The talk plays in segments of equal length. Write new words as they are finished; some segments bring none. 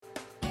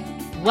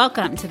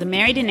Welcome to the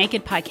Married and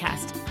Naked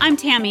podcast. I'm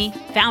Tammy,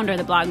 founder of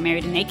the blog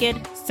Married and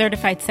Naked,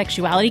 certified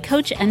sexuality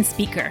coach and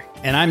speaker.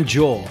 And I'm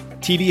Joel,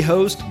 TV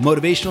host,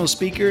 motivational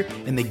speaker,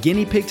 and the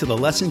guinea pig to the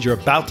lessons you're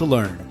about to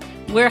learn.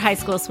 We're high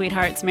school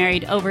sweethearts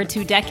married over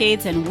 2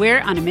 decades, and we're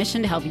on a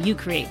mission to help you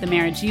create the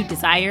marriage you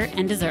desire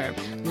and deserve.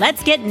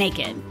 Let's get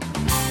naked.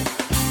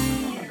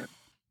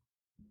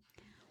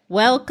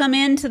 Welcome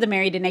into the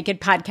Married and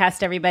Naked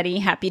podcast, everybody.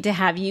 Happy to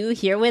have you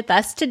here with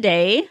us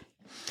today.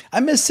 I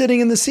miss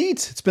sitting in the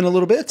seats. It's been a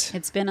little bit.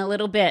 It's been a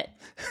little bit.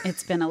 It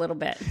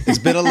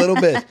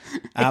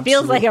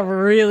feels like a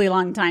really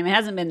long time. It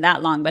hasn't been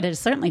that long, but it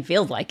certainly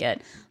feels like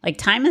it. Like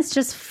time is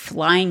just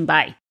flying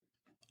by.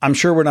 I'm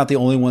sure we're not the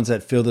only ones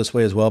that feel this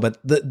way as well, but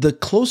the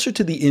closer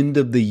to the end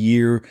of the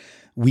year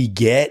we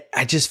get,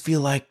 I just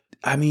feel like,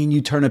 you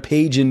turn a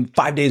page and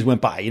 5 days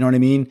went by. You know what I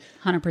mean?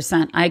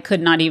 100%. I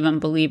could not even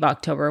believe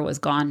October was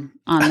gone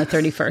on the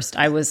 31st.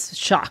 I was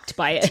shocked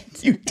by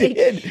it. You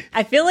did.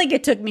 I feel like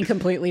it took me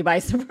completely by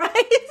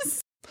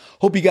surprise.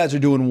 Hope you guys are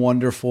doing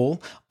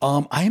wonderful.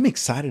 I am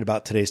excited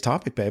about today's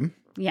topic, babe.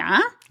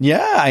 Yeah?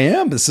 Yeah, I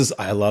am.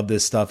 I love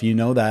this stuff. You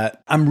know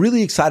that. I'm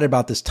really excited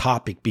about this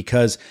topic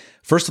because,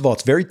 first of all,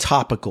 it's very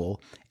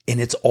topical and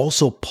it's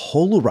also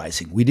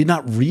polarizing. We did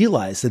not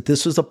realize that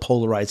this was a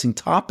polarizing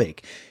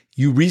topic.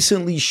 You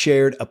recently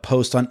shared a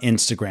post on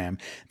Instagram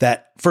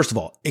that, first of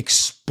all,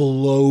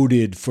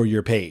 exploded for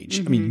your page.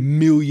 Mm-hmm.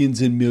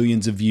 Millions and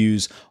millions of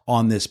views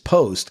on this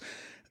post.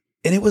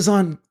 And it was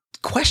on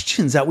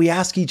questions that we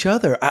ask each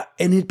other.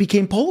 And it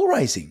became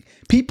polarizing.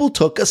 People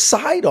took a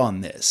side on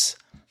this.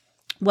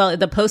 Well,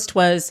 the post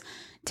was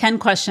 10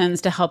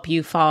 questions to help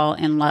you fall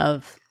in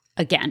love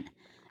again.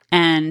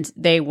 And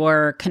they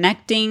were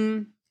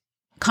connecting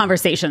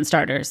conversation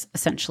starters,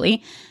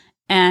 essentially.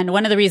 And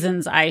one of the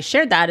reasons I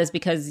shared that is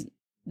because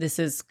this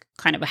is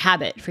kind of a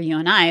habit for you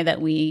and I that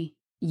we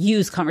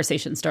use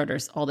conversation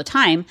starters all the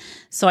time.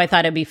 So I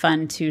thought it'd be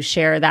fun to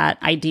share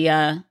that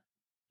idea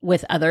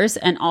with others.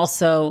 And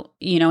also,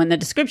 in the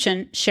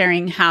description,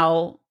 sharing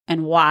how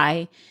and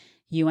why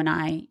you and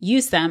I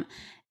use them.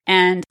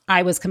 And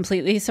I was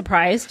completely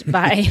surprised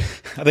by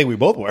I think we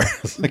both were.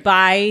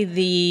 by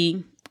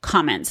the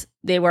comments.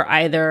 They were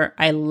either,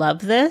 I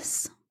love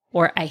this,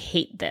 or I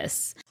hate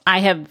this. I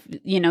have,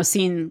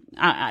 seen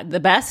the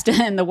best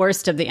and the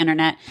worst of the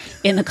internet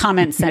in the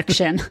comment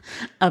section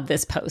of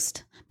this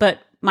post. But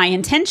my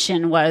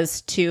intention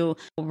was to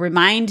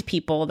remind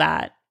people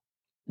that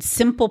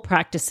simple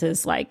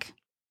practices like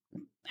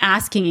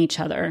asking each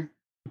other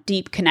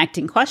deep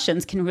connecting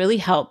questions can really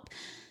help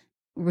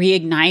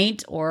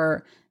reignite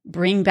or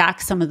bring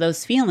back some of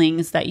those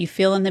feelings that you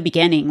feel in the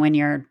beginning when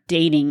you're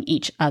dating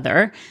each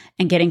other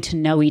and getting to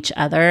know each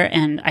other.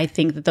 And I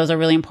think that those are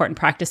really important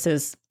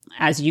practices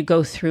as you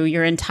go through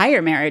your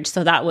entire marriage.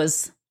 So that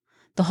was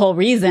the whole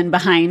reason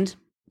behind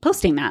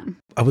posting that.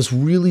 I was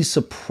really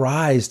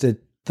surprised at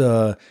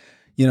the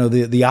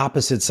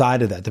opposite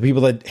side of that, the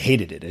people that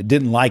hated it,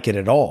 didn't like it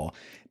at all,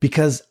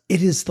 because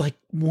it is like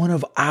one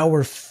of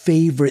our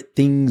favorite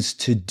things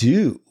to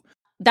do.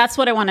 That's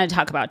what I wanted to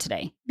talk about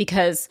today,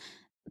 because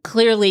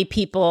clearly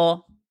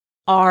people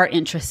are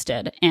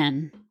interested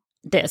in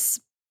this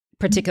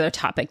particular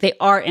topic. They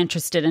are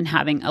interested in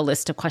having a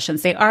list of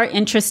questions. They are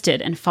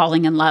interested in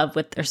falling in love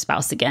with their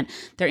spouse again.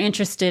 They're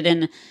interested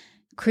in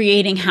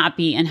creating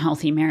happy and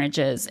healthy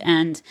marriages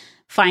and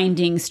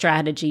finding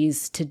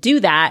strategies to do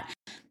that.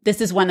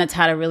 This is one that's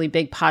had a really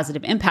big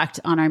positive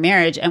impact on our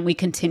marriage and we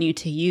continue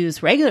to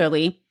use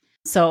regularly.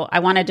 So I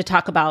wanted to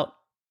talk about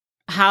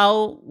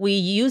how we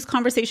use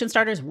conversation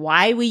starters,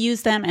 why we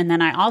use them, and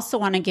then I also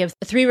want to give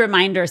 3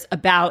 reminders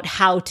about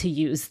how to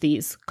use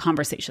these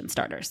conversation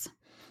starters.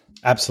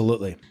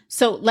 Absolutely.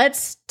 So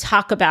let's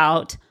talk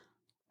about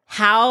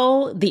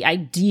how the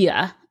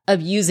idea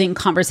of using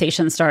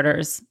conversation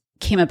starters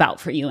came about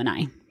for you and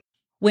I.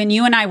 When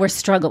you and I were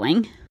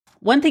struggling,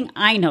 one thing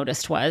I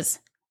noticed was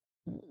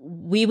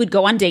we would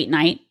go on date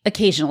night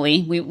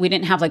occasionally. We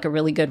didn't have like a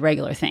really good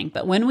regular thing,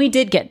 but when we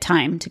did get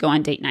time to go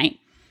on date night,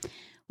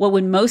 what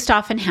would most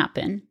often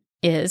happen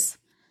is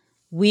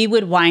we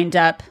would wind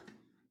up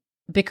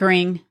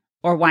bickering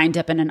or wind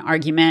up in an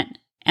argument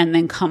and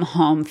then come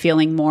home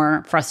feeling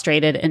more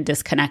frustrated and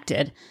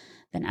disconnected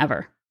than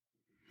ever.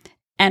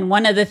 And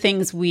one of the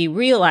things we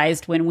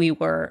realized when we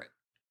were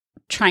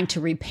trying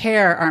to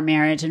repair our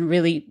marriage and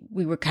really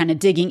we were kind of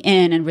digging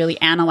in and really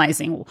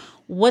analyzing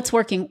what's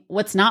working,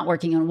 what's not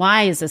working, and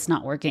why is this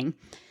not working.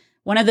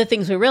 One of the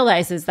things we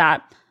realized is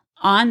that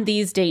on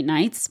these date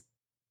nights,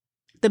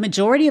 the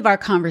majority of our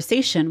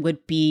conversation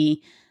would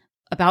be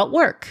about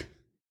work.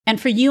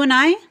 And for you and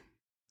I,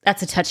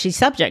 that's a touchy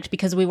subject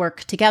because we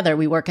work together.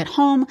 We work at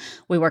home.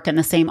 We work in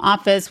the same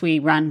office. We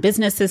run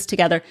businesses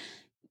together.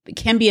 It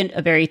can be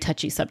a very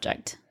touchy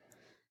subject.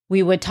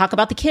 We would talk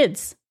about the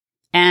kids.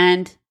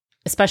 And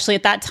especially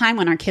at that time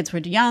when our kids were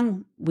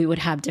young, we would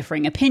have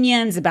differing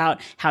opinions about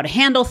how to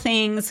handle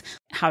things,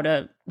 how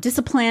to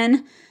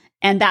discipline,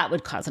 and that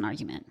would cause an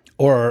argument.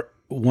 Or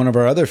one of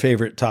our other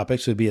favorite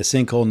topics would be a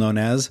sinkhole known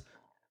as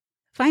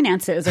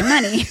finances or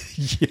money.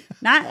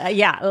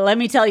 Let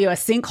me tell you, a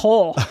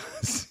sinkhole.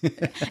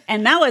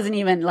 And that wasn't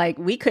even like,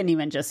 we couldn't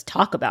even just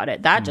talk about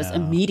it. That just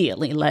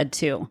immediately led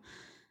to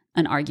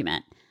an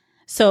argument.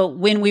 So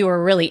when we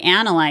were really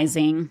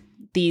analyzing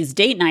these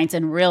date nights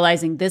and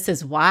realizing this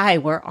is why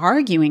we're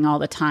arguing all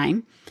the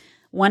time,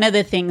 one of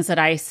the things that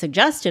I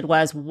suggested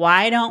was,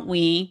 why don't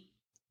we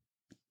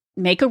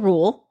make a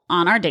rule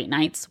on our date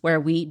nights where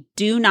we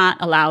do not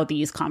allow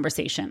these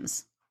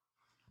conversations?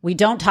 We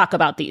don't talk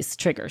about these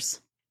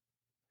triggers.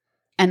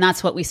 And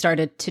that's what we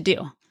started to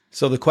do.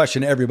 So the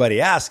question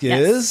everybody asks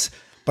is,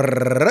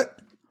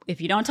 if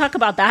you don't talk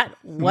about that,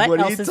 what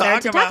else is there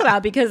to talk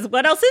about? Because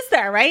what else is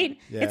there, right?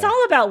 Yeah. It's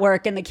all about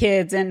work and the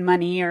kids and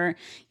money, or,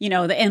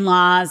 the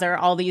in-laws, or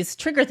all these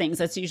trigger things.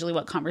 That's usually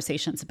what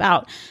conversation's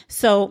about.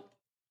 So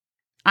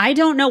I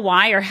don't know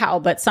why or how,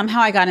 but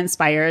somehow I got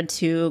inspired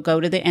to go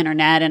to the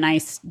internet, and I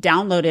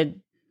downloaded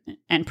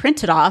and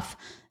printed off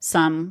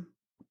some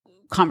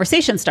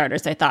conversation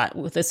starters. I thought,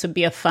 well, this would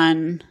be a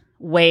fun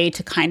way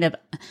to kind of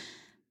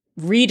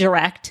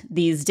redirect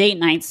these date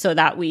nights so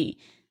that we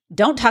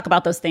don't talk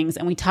about those things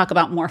and we talk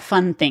about more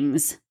fun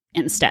things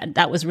instead.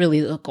 That was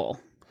really the goal.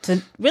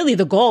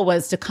 The goal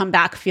was to come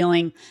back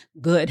feeling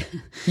good,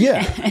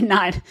 and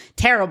not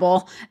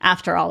terrible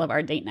after all of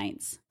our date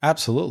nights.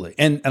 Absolutely.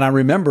 And I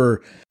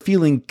remember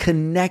feeling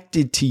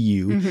connected to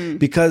you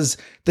because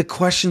the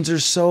questions are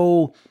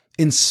so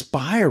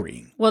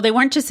inspiring. Well, they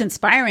weren't just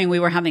inspiring. We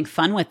were having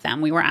fun with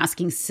them. We were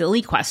asking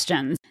silly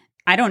questions.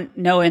 I don't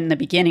know in the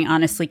beginning,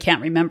 honestly,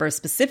 can't remember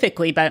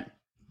specifically, but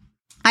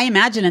I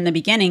imagine in the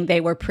beginning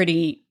they were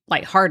pretty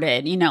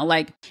lighthearted,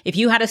 like if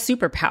you had a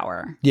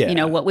superpower,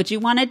 what would you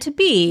want it to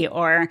be?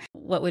 Or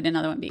what would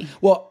another one be?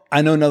 Well,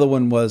 I know another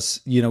one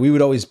was, we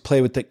would always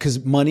play with it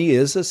because money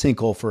is a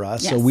sinkhole for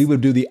us. Yes. So we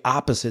would do the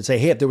opposite. Say,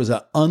 hey, if there was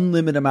an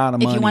unlimited amount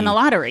of money. If you won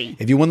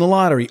the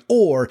lottery.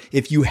 Or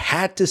if you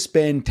had to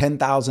spend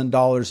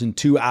 $10,000 in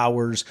 2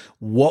 hours,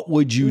 what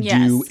would you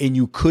do? And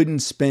you couldn't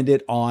spend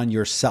it on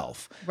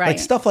yourself. Right. Like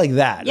stuff like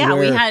that.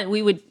 Yeah,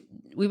 we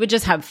would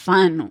just have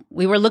fun.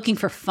 We were looking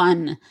for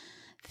fun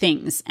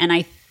things. And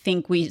I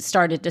think we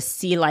started to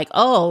see like,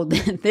 oh,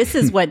 this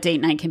is what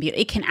date night can be.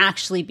 It can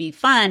actually be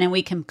fun, and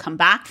we can come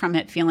back from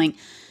it feeling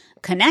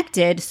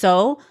connected.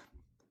 So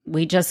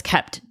we just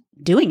kept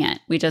doing it.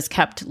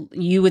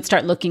 You would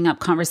start looking up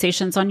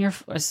conversations on your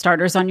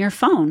starters on your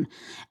phone.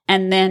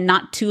 And then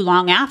not too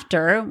long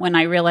after, when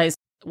I realized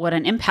what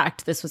an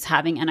impact this was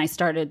having, and I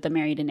started the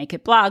Married and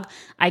Naked blog,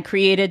 I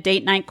created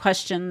date night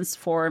questions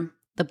for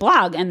the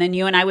blog. And then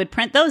you and I would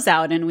print those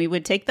out, and we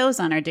would take those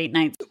on our date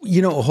nights.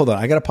 Hold on.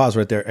 I got to pause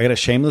right there. I got a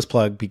shameless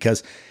plug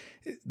because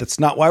that's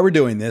not why we're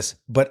doing this,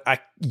 but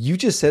you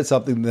just said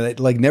something that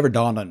never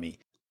dawned on me.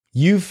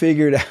 You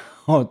figured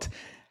out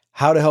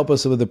how to help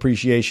us with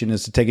appreciation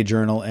is to take a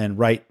journal and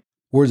write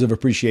words of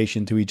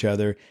appreciation to each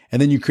other.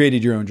 And then you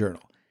created your own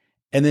journal.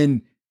 And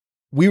then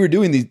we were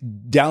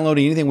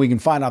downloading anything we can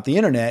find off the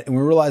internet, and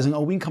we're realizing,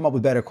 we can come up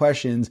with better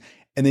questions.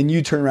 And then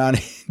you turn around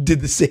and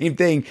did the same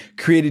thing,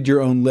 created your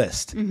own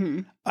list.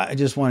 Mm-hmm. I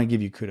just want to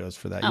give you kudos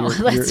for that.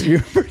 You're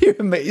pretty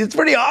amazing. It's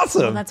pretty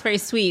awesome. Well, that's very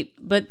sweet.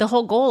 But the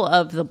whole goal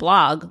of the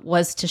blog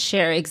was to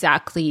share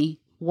exactly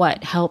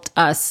what helped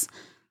us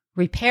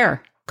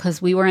repair, because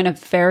we were in a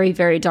very,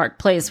 very dark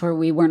place where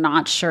we were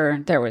not sure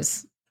there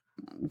was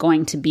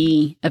going to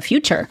be a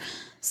future.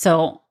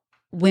 So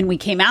when we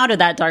came out of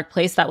that dark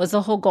place, that was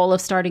the whole goal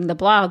of starting the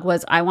blog,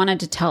 was I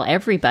wanted to tell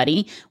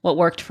everybody what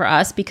worked for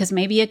us, because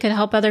maybe it could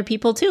help other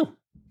people too.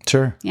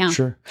 Sure. Yeah.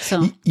 Sure.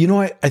 So,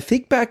 I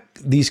think back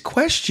these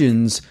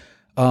questions,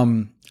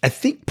 I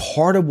think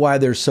part of why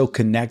they're so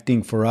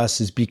connecting for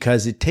us is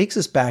because it takes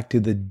us back to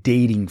the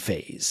dating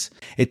phase.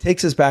 It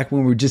takes us back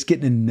when we were just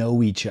getting to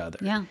know each other.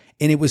 Yeah.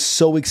 And it was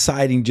so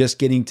exciting just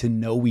getting to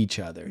know each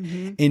other.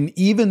 Mm-hmm. And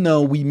even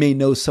though we may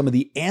know some of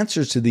the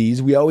answers to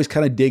these, we always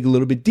kind of dig a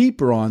little bit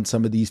deeper on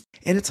some of these.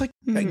 And it's like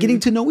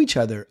getting to know each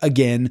other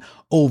again,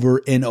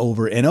 over and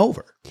over and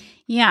over.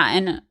 Yeah.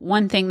 And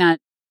one thing that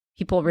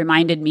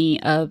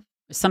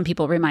some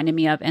people reminded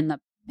me of in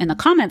the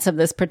comments of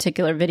this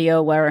particular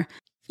video, where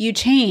you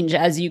change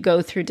as you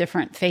go through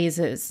different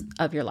phases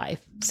of your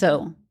life.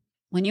 So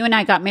when you and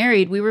I got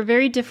married, we were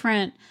very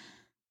different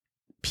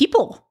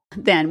people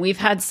then. We've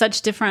had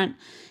such different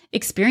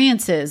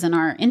experiences, and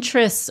our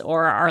interests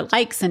or our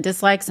likes and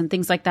dislikes and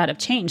things like that have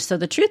changed. So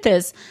the truth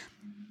is,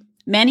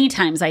 many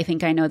times I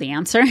think I know the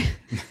answer,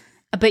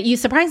 but you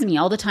surprise me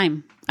all the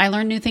time. I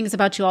learn new things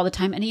about you all the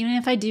time. And even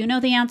if I do know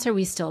the answer,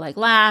 we still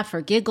laugh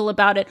or giggle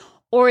about it,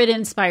 or it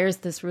inspires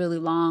this really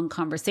long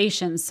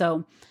conversation.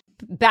 So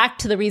back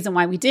to the reason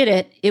why we did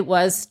it, it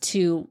was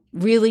to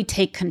really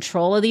take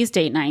control of these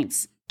date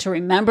nights, to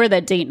remember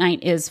that date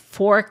night is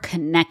for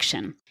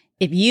connection.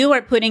 If you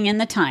are putting in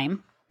the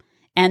time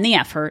and the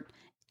effort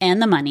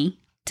and the money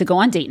to go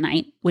on date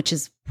night, which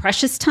is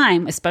precious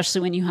time,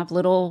 especially when you have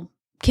little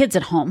kids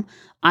at home,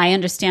 I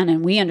understand,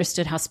 and we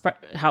understood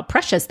how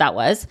precious that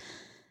was,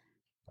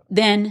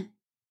 then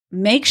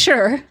make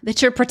sure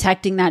that you're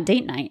protecting that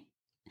date night.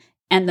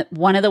 And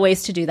one of the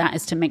ways to do that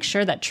is to make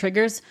sure that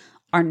triggers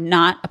are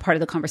not a part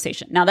of the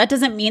conversation. Now, that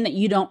doesn't mean that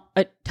you don't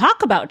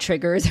talk about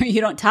triggers or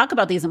you don't talk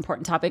about these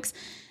important topics.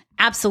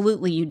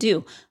 Absolutely, you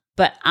do.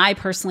 But I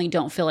personally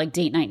don't feel like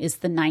date night is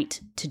the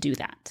night to do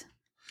that.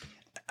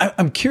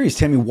 I'm curious,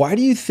 Tammy, why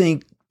do you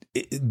think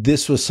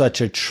this was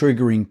such a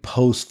triggering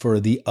post for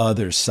the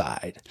other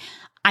side?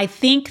 I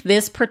think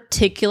this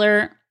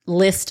particular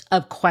list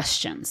of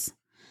questions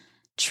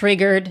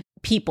triggered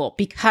people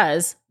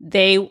because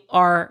they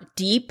are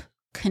deep,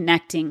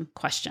 connecting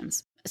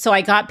questions. So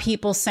I got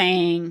people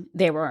saying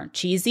they were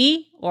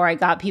cheesy, or I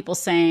got people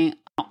saying,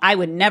 I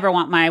would never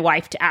want my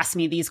wife to ask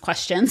me these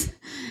questions.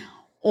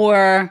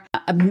 Or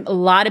a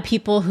lot of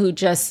people who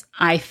just,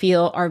 I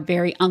feel, are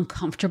very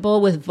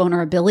uncomfortable with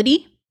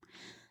vulnerability,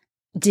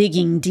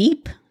 digging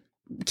deep,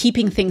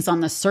 keeping things on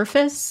the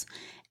surface.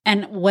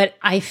 And what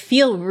I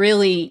feel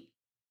really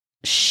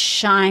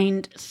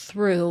shined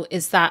through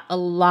is that a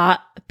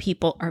lot of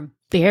people are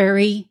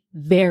very,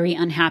 very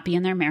unhappy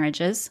in their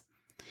marriages.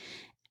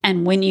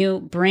 And when you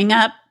bring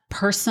up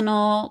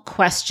personal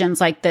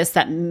questions like this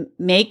that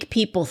make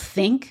people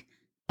think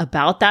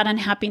about that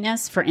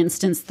unhappiness, for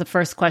instance, the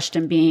first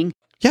question being,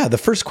 yeah, the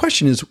first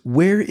question is,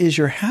 where is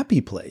your happy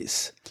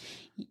place?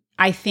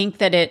 I think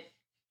that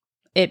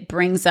it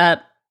brings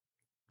up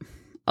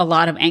a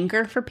lot of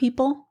anger for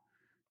people,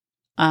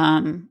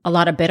 a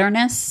lot of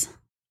bitterness.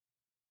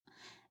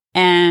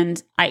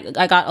 And I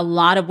got a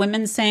lot of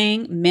women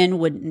saying men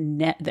would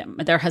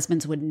their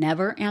husbands would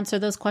never answer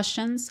those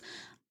questions.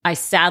 I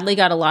sadly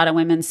got a lot of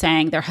women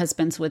saying their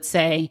husbands would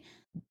say,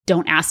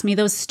 don't ask me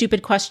those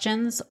stupid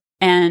questions.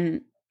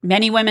 And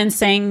many women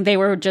saying they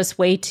were just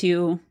way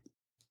too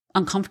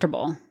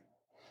uncomfortable.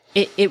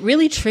 It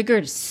really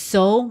triggered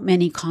so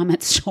many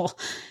comments, Joel.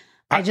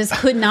 I just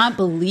could not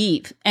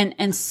believe.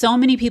 And so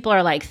many people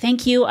are like,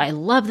 thank you. I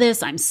love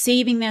this. I'm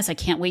saving this. I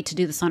can't wait to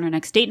do this on our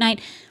next date night.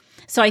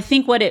 So I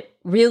think what it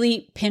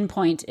really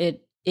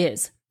pinpointed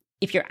is,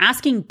 if you're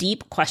asking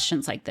deep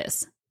questions like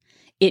this,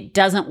 it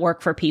doesn't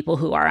work for people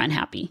who are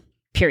unhappy,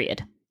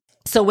 period.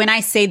 So when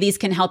I say these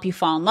can help you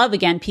fall in love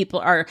again, people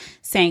are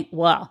saying,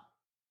 well,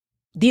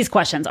 these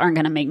questions aren't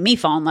going to make me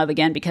fall in love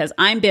again because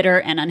I'm bitter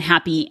and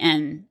unhappy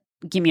and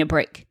give me a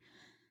break.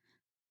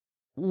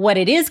 What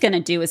it is going to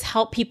do is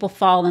help people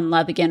fall in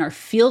love again or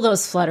feel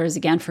those flutters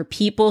again for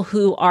people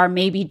who are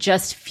maybe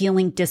just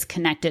feeling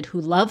disconnected,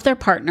 who love their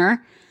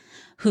partner,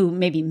 who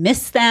maybe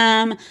miss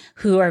them,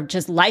 who are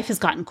just, life has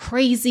gotten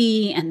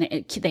crazy and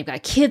they've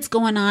got kids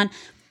going on.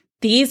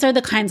 These are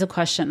the kinds of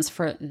questions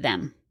for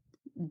them.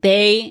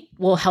 They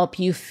will help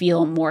you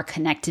feel more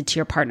connected to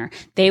your partner.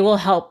 They will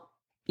help,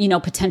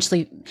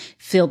 potentially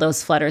feel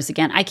those flutters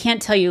again. I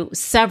can't tell you,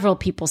 several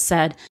people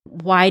said,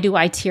 why do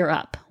I tear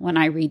up when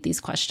I read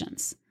these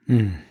questions?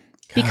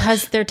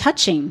 Because they're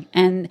touching,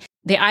 and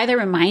they either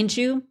remind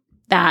you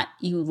that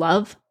you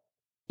love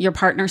your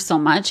partner so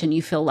much and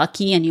you feel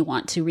lucky and you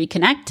want to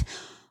reconnect,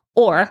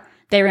 or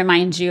they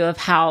remind you of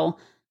how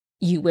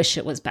you wish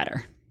it was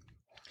better.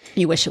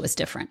 You wish it was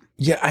different.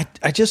 Yeah,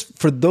 I just,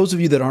 for those of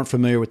you that aren't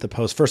familiar with the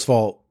post, first of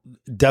all,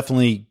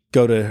 definitely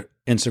go to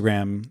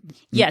Instagram.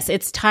 Yes,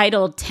 it's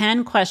titled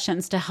 10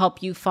 Questions to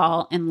Help You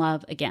Fall in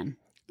Love Again.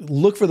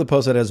 Look for the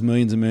post that has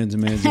millions and millions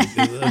and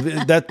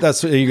millions.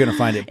 That's where you're going to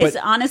find it. But it's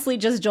honestly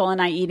just Joel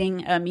and I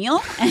eating a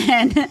meal,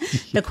 and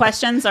the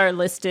questions are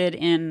listed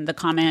in the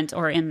comment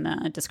or in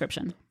the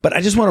description. But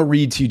I just want to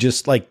read to you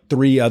just like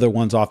 3 other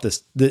ones off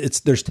this.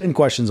 There's 10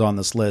 questions on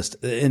this list,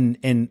 and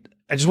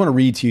I just want to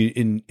read to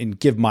you and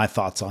give my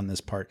thoughts on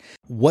this part.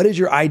 What is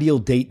your ideal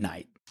date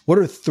night? What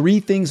are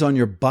 3 things on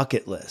your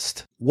bucket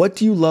list? What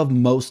do you love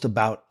most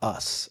about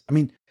us? I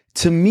mean,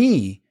 to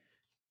me,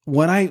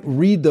 when I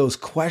read those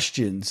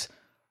questions,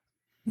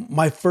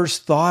 my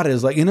first thought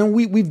is like,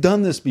 we've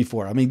done this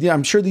before. I mean, yeah,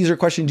 I'm sure these are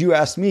questions you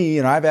asked me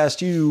and I've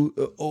asked you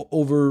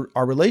over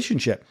our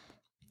relationship.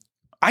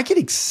 I get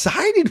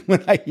excited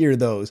when I hear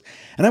those,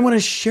 and I want to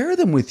share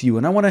them with you.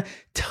 And I want to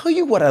tell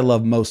you what I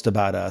love most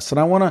about us. And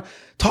I want to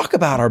talk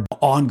about our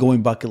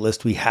ongoing bucket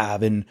list we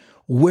have and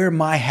where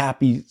my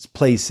happy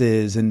place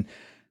is. And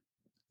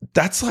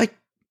that's like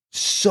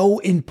so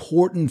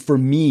important for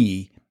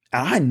me.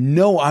 And I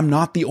know I'm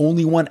not the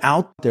only one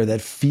out there that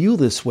feel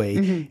this way.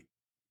 Mm-hmm.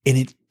 And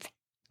it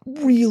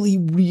really,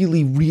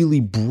 really,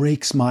 really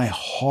breaks my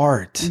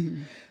heart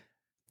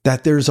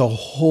that there's a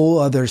whole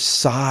other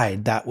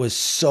side that was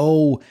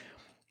so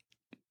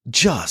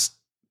just,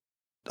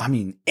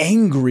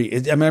 angry.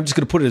 I'm just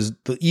going to put it as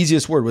the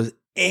easiest word was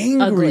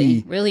angry.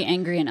 Ugly, really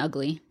angry and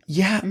ugly.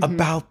 Yeah,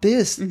 about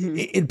this.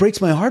 It breaks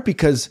my heart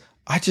because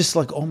I just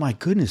like, oh my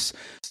goodness,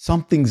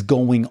 something's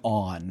going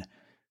on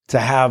to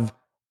have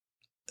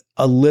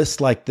a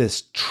list like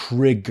this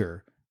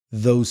trigger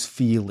those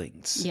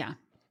feelings. Yeah.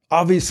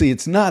 Obviously,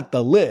 it's not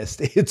the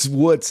list. It's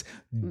what's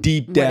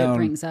deep down. What it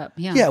brings up.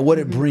 Yeah. Yeah, what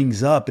it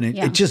brings up. And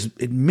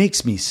it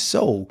makes me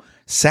so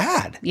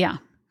sad. Yeah,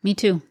 me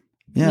too.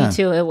 Yeah. Me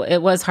too.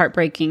 It was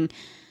heartbreaking.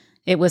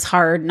 It was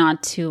hard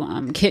not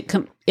to,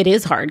 it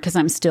is hard because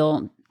I'm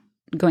still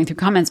going through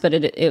comments, but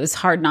it was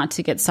hard not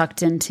to get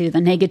sucked into the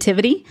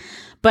negativity.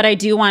 But I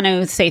do want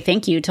to say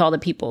thank you to all the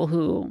people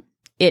who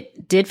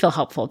it did feel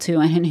helpful to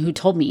and who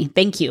told me,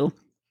 thank you.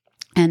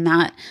 And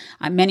that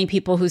many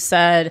people who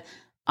said,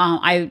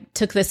 I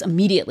took this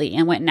immediately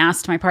and went and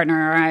asked my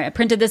partner, or I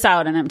printed this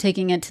out and I'm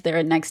taking it to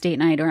their next date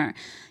night, or,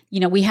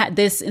 we had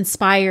this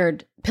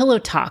inspired pillow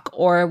talk,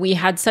 or we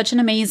had such an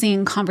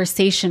amazing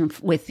conversation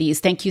with these.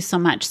 Thank you so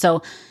much.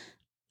 So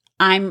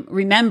I'm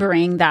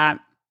remembering that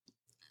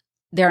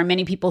there are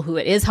many people who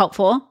it is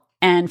helpful.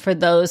 And for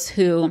those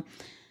who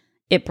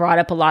it brought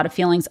up a lot of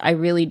feelings, I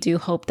really do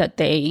hope that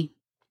they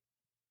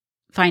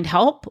find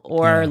help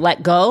or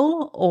let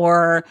go,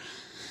 or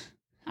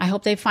I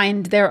hope they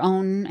find their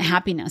own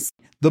happiness.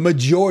 The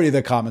majority of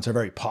the comments are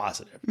very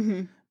positive.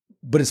 Mm-hmm.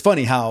 But it's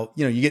funny how,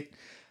 you get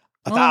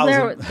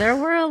 1,000. There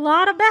were a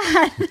lot of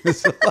bad.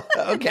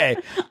 Okay.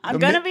 I'm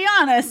going to be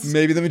honest.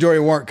 Maybe the majority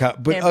weren't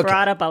cut. But it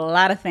brought up a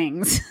lot of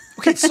things.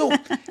 Okay, so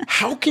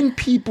how can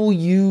people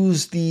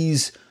use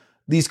these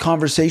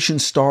conversation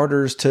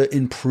starters to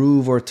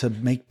improve or to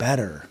make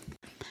better?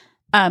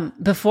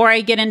 Before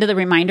I get into the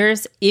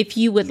reminders, if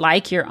you would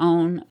like your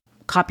own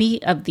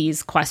copy of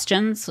these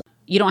questions,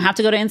 you don't have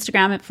to go to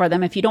Instagram for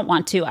them if you don't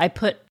want to.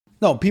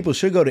 No, people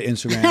should go to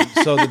Instagram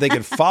so that they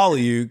can follow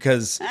you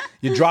because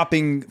you're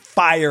dropping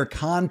fire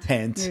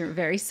content. You're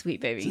very sweet,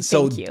 baby.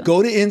 So Thank you.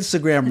 Go to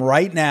Instagram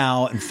right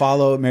now and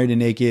follow Married to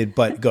Naked.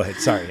 But go ahead.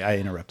 Sorry, I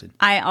interrupted.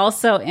 I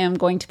also am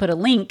going to put a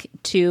link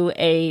to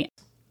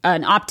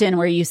an opt-in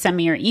where you send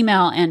me your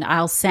email and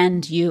I'll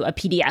send you a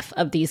PDF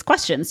of these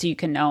questions so you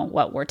can know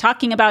what we're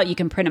talking about. You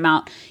can print them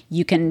out.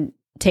 You can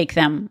take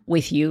them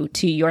with you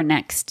to your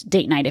next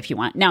date night if you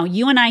want. Now,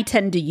 you and I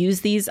tend to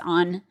use these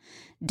on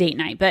date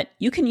night, but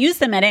you can use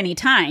them at any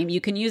time.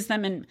 You can use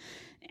them in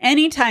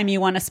any time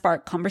you want to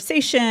spark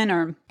conversation,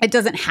 or it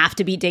doesn't have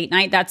to be date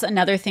night. That's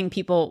another thing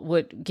people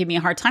would give me a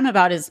hard time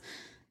about, is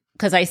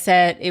because I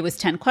said it was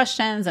 10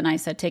 questions and I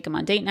said, take them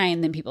on date night.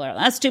 And then people are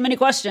like, that's too many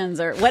questions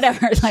or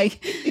whatever.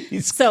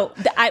 So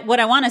what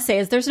I want to say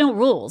is there's no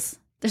rules.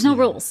 There's no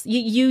rules.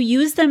 You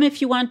use them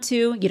if you want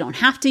to. You don't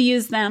have to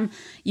use them.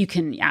 You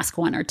can ask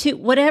one or two,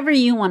 whatever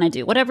you want to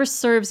do, whatever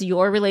serves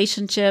your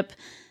relationship.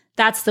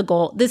 That's the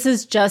goal. This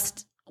is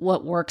just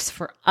what works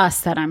for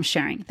us that I'm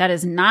sharing. That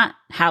is not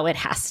how it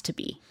has to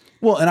be.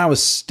 Well, and I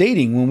was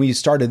stating when we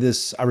started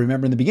this, I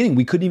remember in the beginning,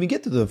 we couldn't even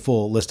get to the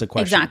full list of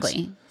questions.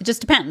 Exactly. It just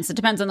depends. It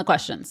depends on the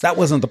questions. That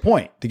wasn't the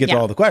point, to get to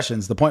all the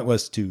questions. The point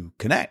was to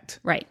connect.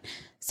 Right.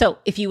 So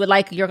if you would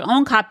like your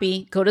own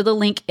copy, go to the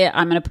link.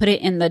 I'm going to put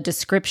it in the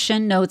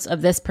description notes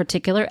of this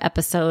particular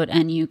episode,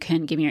 and you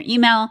can give me your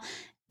email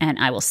and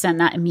I will send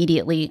that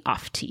immediately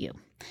off to you.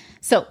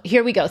 So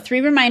here we go.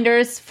 3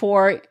 reminders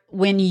for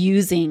when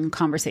using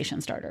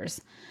conversation starters.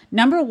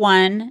 Number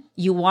 1,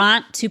 you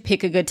want to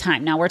pick a good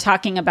time. Now we're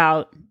talking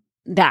about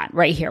that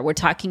right here. We're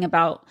talking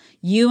about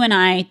you and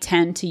I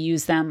tend to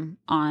use them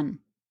on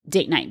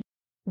date night.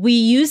 We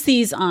use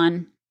these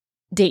on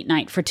date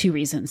night for 2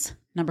 reasons.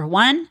 Number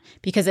 1,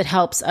 because it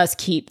helps us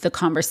keep the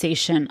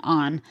conversation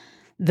on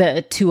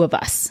the 2 of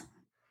us.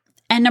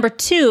 And number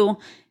 2,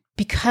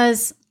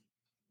 because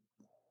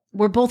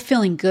we're both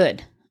feeling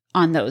good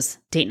on those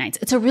date nights.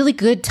 It's a really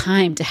good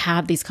time to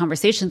have these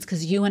conversations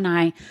because you and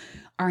I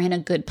are in a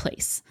good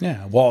place.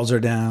 Yeah, walls are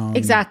down.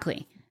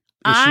 Exactly.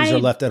 Issues are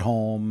left at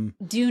home.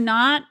 Do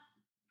not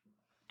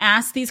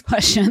ask these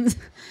questions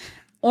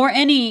or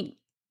any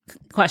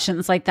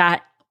questions like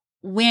that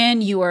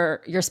when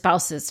your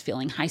spouse is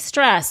feeling high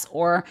stress,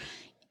 or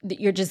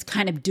you're just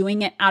kind of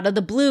doing it out of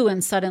the blue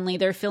and suddenly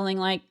they're feeling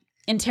like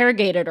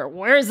interrogated, or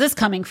where is this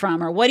coming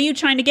from, or what are you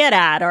trying to get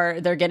at,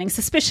 or they're getting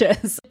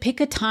suspicious. Pick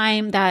a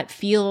time that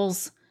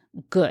feels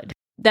good,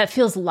 that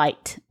feels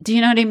light. Do you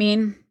know what I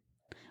mean?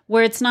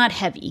 Where it's not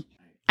heavy.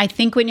 I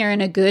think when you're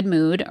in a good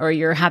mood or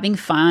you're having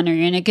fun or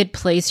you're in a good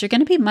place, you're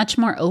going to be much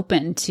more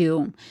open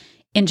to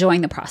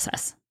enjoying the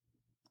process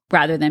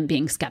rather than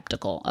being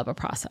skeptical of a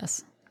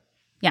process.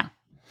 Yeah.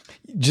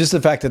 Just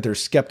the fact that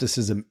there's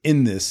skepticism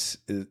in this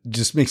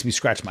just makes me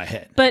scratch my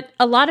head. But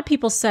a lot of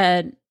people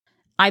said,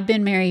 I've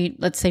been married,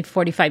 let's say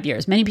 45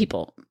 years. Many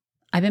people,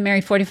 I've been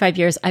married 45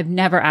 years. I've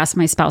never asked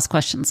my spouse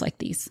questions like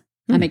these.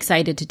 I'm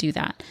excited to do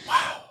that.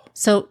 Wow.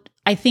 So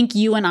I think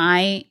you and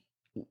I,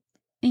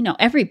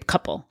 every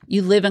couple,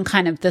 you live in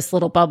kind of this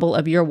little bubble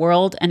of your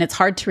world. And it's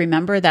hard to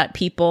remember that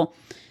people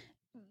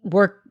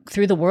work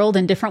through the world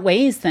in different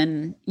ways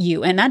than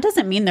you. And that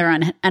doesn't mean they're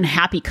an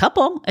unhappy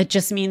couple. It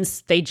just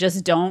means they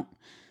just don't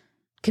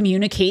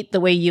communicate the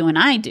way you and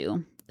I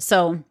do.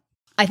 So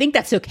I think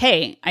that's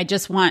okay. I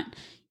just want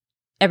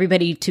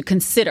everybody to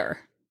consider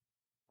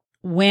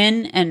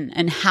when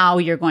and how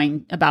you're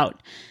going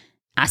about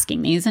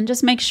asking these, and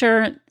just make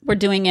sure we're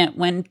doing it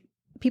when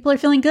people are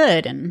feeling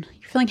good and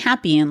you're feeling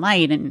happy and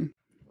light, and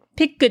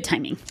pick good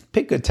timing.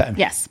 Pick good timing.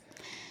 Yes.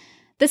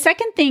 The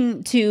second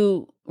thing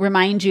to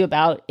remind you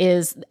about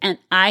is, and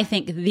I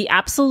think the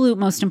absolute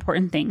most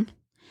important thing,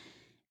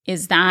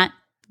 is that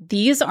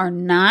these are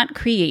not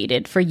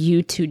created for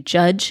you to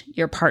judge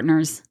your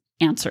partner's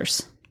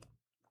answers.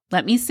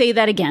 Let me say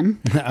that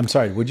again. I'm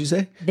sorry, what'd you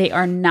say? They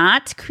are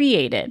not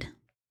created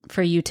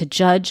for you to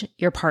judge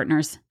your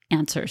partner's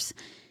answers.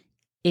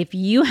 if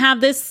you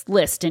have this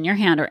list in your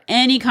hand or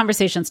any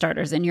conversation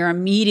starters and you're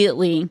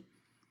immediately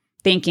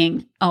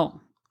thinking, oh,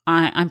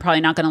 I'm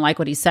probably not going to like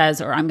what he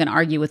says, or I'm going to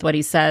argue with what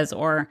he says,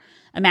 or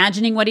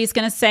imagining what he's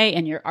going to say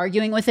and you're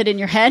arguing with it in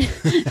your head.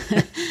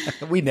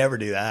 We never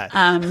do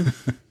that.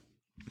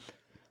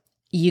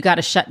 You got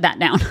to shut that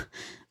down.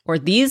 Or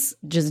these,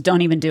 just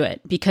don't even do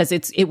it, because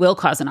it will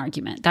cause an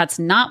argument. That's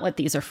not what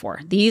these are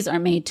for. These are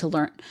made to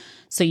learn.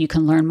 So you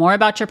can learn more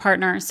about your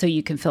partner, so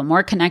you can feel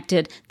more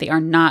connected. They are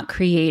not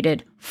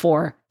created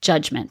for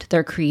judgment.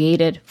 They're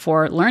created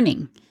for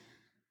learning.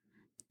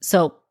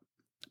 So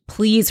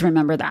please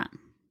remember that,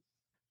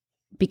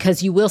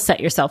 because you will set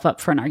yourself up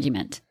for an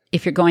argument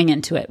if you're going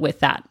into it with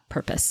that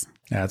purpose.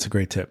 Yeah, that's a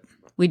great tip.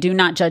 We do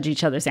not judge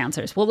each other's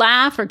answers. We'll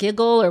laugh or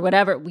giggle or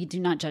whatever. We do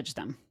not judge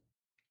them.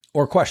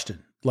 Or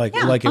question.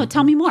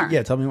 Tell me more.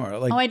 Yeah, tell me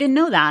more. I didn't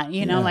know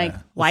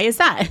that. Why is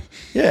that?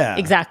 Yeah.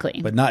 Exactly.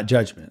 But not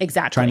judgment.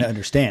 Exactly. Trying to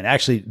understand.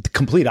 Actually, the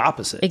complete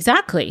opposite.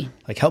 Exactly.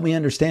 Like, help me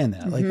understand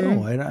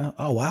that.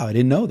 Oh, wow, I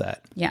didn't know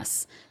that.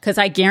 Yes. Because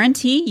I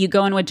guarantee you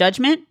go in with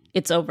judgment,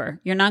 it's over.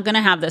 You're not going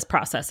to have this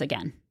process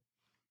again.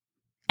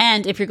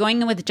 And if you're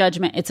going in with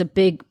judgment, it's a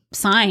big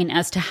sign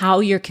as to how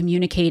you're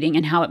communicating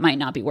and how it might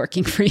not be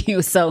working for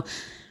you. So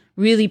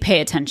really pay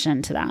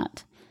attention to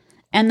that.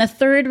 And the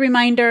third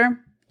reminder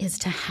is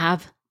to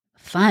have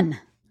fun.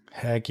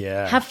 Heck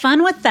yeah. Have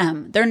fun with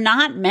them. They're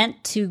not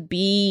meant to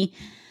be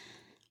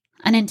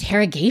an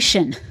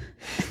interrogation.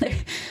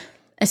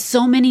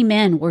 So many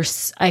men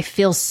I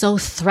feel so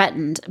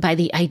threatened by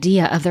the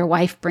idea of their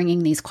wife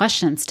bringing these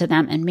questions to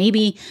them. And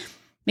maybe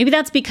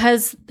that's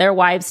because their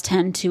wives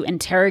tend to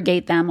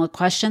interrogate them with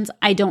questions.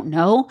 I don't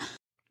know.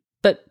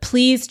 But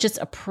please just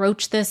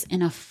approach this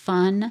in a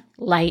fun,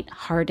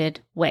 lighthearted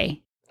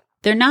way.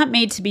 They're not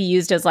made to be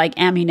used as like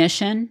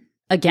ammunition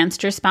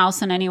against your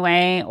spouse in any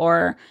way,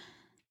 or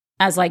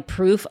as like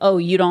proof, oh,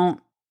 you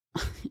don't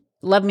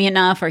love me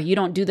enough, or you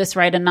don't do this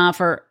right enough,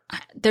 or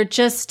they're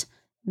just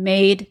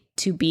made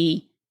to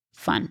be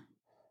fun.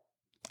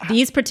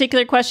 These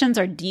particular questions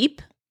are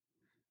deep,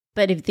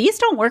 but if these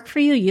don't work for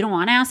you, you don't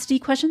want to ask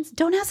deep questions,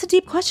 don't ask the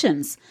deep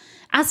questions.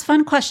 Ask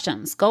fun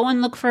questions. Go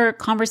and look for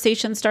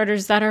conversation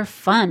starters that are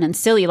fun and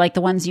silly, like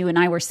the ones you and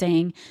I were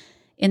saying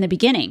in the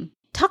beginning.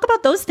 Talk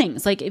about those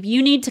things. Like if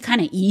you need to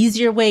kind of ease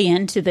your way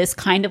into this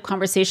kind of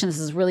conversation, this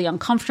is really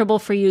uncomfortable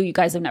for you, you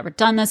guys have never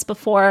done this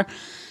before,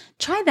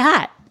 try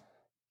that.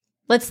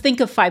 Let's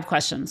think of 5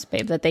 questions,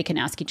 babe, that they can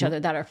ask each other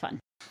that are fun.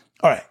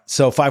 All right.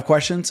 So 5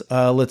 questions.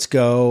 Let's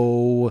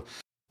go.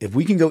 If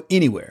we can go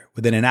anywhere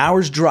within an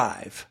hour's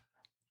drive,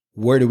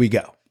 where do we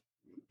go?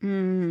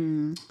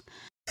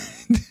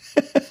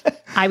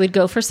 I would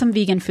go for some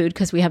vegan food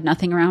because we have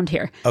nothing around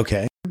here.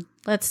 Okay.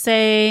 Let's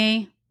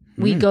say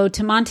we go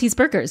to Monty's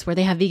Burgers, where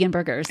they have vegan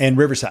burgers. And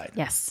Riverside.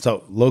 Yes.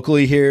 So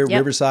locally here,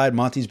 Riverside,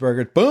 Monty's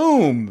Burgers.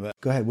 Boom.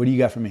 Go ahead. What do you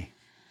got for me?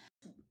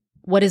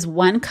 What is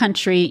one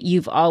country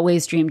you've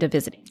always dreamed of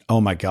visiting?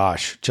 Oh my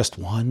gosh. Just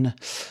one?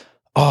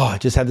 Oh, I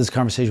just had this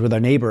conversation with our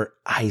neighbor,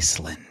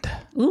 Iceland.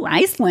 Ooh,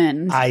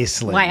 Iceland.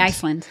 Iceland. Why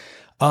Iceland?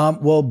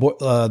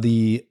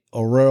 The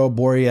Aurora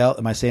Boreal.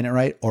 Am I saying it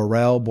right?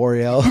 Aurora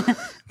Boreal.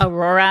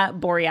 Aurora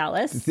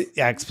Borealis.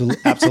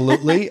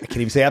 Absolutely. I can't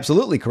even say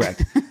absolutely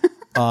correct.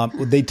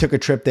 They took a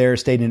trip there,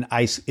 stayed in an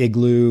ice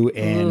igloo,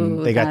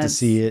 and they got to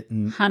see it.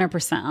 And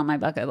 100% on my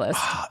bucket list.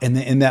 And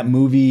in that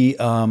movie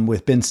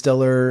with Ben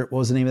Stiller, what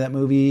was the name of that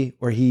movie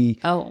where he?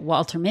 Oh,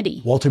 Walter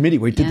Mitty. Walter Mitty,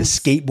 where he did the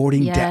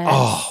skateboarding. Yes.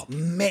 Oh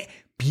man,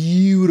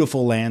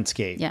 beautiful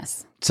landscape.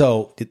 Yes.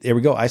 So there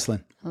we go,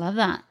 Iceland. I love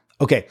that.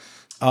 Okay.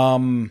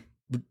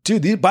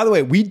 Dude, by the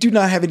way, we do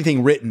not have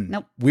anything written.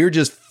 Nope. We're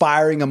just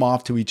firing them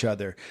off to each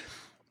other.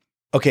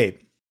 Okay.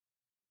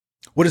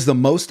 What is the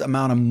most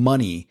amount of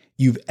money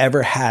you've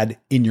ever had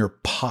in your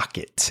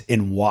pocket,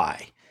 and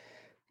why?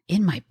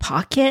 In my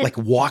pocket? Like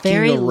walking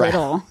very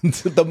around. Little.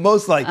 the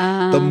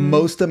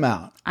most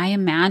amount. I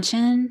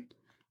imagine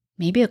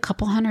maybe a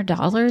couple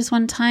 $100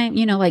 one time,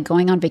 like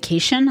going on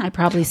vacation. I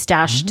probably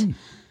stashed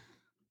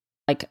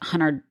like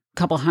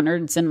couple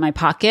hundreds in my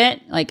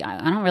pocket. Like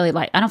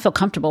I don't feel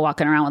comfortable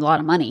walking around with a lot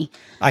of money.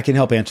 I can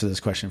help answer this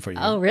question for you.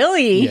 Oh,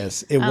 really?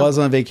 Yes. It was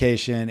on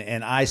vacation,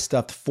 and I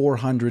stuffed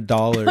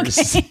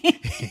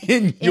 $400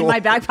 in my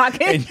back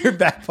pocket. In your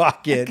back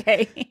pocket.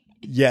 Okay.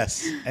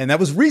 Yes. And that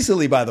was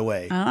recently, by the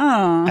way.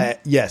 Oh.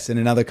 Yes, in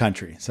another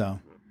country. So,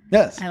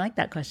 yes. I like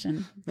that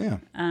question. Yeah.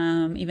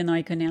 Even though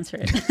I couldn't answer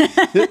it.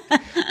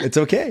 It's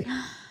okay.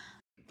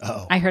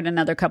 Uh-oh. I heard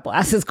another couple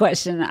ask this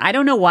question. I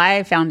don't know why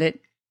I found it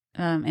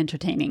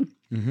entertaining.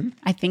 Mm-hmm.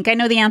 I think I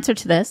know the answer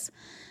to this.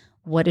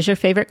 What is your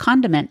favorite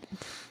condiment?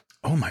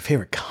 Oh, my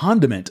favorite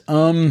condiment.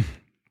 I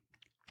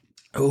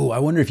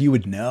wonder if you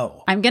would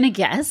know. I'm gonna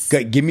guess.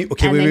 Okay, give me.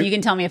 Okay, and then you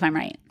can tell me if I'm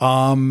right.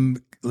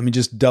 Let me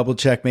just double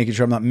check, making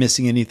sure I'm not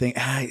missing anything.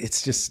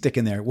 It's just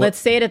sticking there. Let's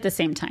say it at the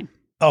same time.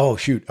 Oh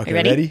shoot! Okay,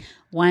 ready?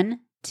 1,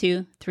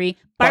 2, 3.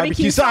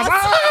 Barbecue sauce.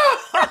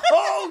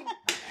 Oh!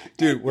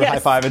 Dude, we're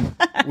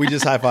high-fiving. We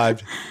just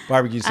high-fived.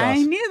 Barbecue sauce.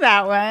 I knew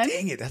that one.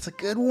 Dang it, that's a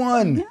good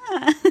one.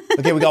 Yeah.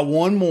 Okay, we got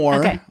one more.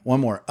 Okay.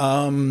 One more.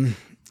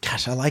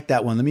 Gosh, I like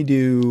that one. Let me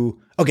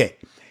do. Okay,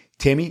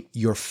 Tammy,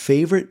 your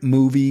favorite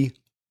movie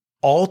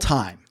all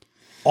time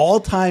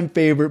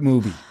favorite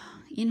movie.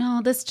 You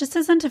know, this just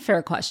isn't a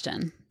fair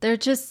question. There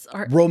just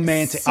are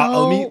romantic.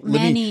 So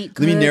let me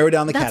narrow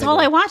down the category. That's all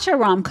I watch are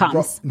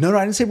rom-coms. No,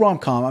 I didn't say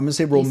rom-com. I'm going to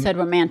say You said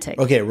romantic.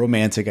 Okay,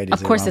 romantic. I did.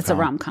 Of course, rom-com. it's a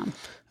rom-com.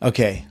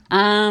 Okay.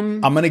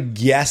 I'm going to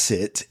guess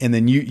it, and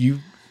then you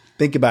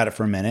think about it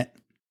for a minute.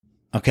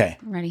 Okay.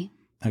 Ready?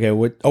 Okay.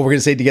 What? Oh, we're going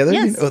to say it together?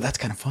 Yes. Oh, that's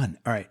kind of fun.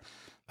 All right.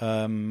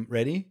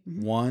 Ready?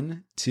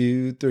 1,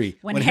 2, 3.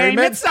 When Harry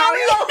Met Sally.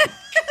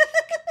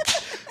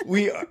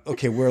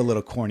 We're a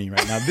little corny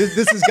right now.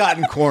 This has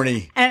gotten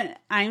corny. And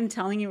I'm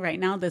telling you right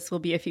now, this will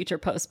be a future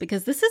post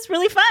because this is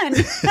really fun.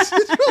 This is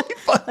really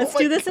fun. Let's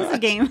do this as a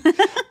game.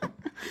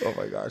 Oh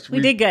my gosh.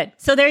 We did good.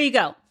 So there you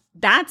go.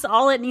 That's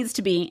all it needs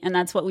to be. And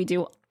that's what we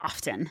do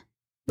often.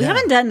 We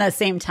haven't done the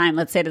same time.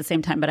 Let's say at the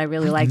same time, but I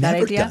really like that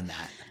idea. Done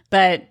that.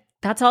 But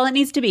that's all it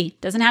needs to be.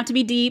 Doesn't have to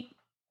be deep.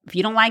 If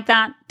you don't like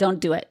that, don't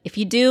do it. If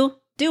you do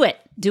it.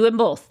 Do it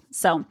both.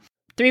 So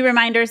 3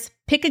 reminders.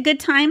 Pick a good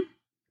time.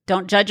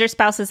 Don't judge your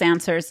spouse's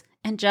answers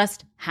and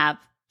just have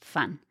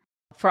fun.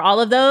 For all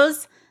of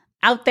those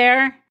out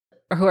there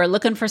who are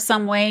looking for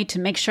some way to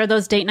make sure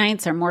those date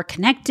nights are more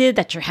connected,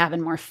 that you're having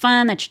more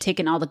fun, that you're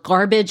taking all the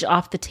garbage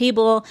off the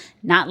table,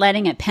 not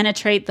letting it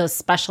penetrate those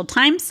special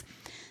times,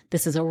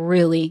 this is a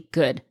really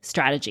good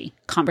strategy.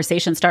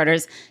 Conversation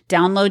Starters.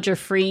 Download your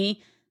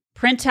free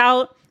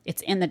printout.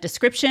 It's in the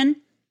description.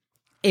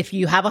 If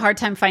you have a hard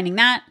time finding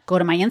that, go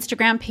to my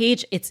Instagram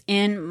page. It's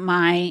in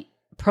my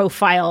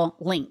profile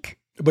link.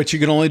 But you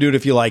can only do it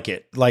if you like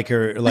it, like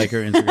her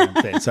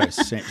Instagram page. Sorry,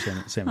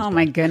 same. Oh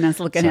my goodness,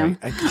 look at him!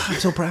 I'm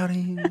so proud of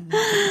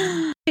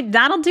you.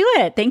 That'll do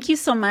it. Thank you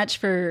so much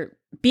for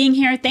being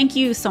here. Thank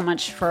you so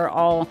much for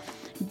all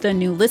the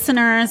new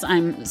listeners.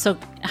 I'm so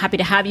happy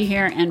to have you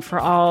here, and for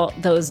all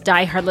those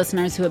diehard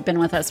listeners who have been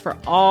with us for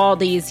all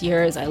these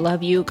years. I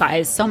love you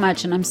guys so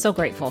much, and I'm so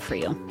grateful for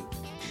you.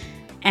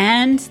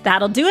 And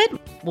that'll do it.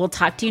 We'll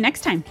talk to you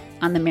next time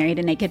on the Married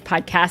and Naked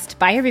podcast.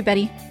 Bye,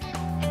 everybody.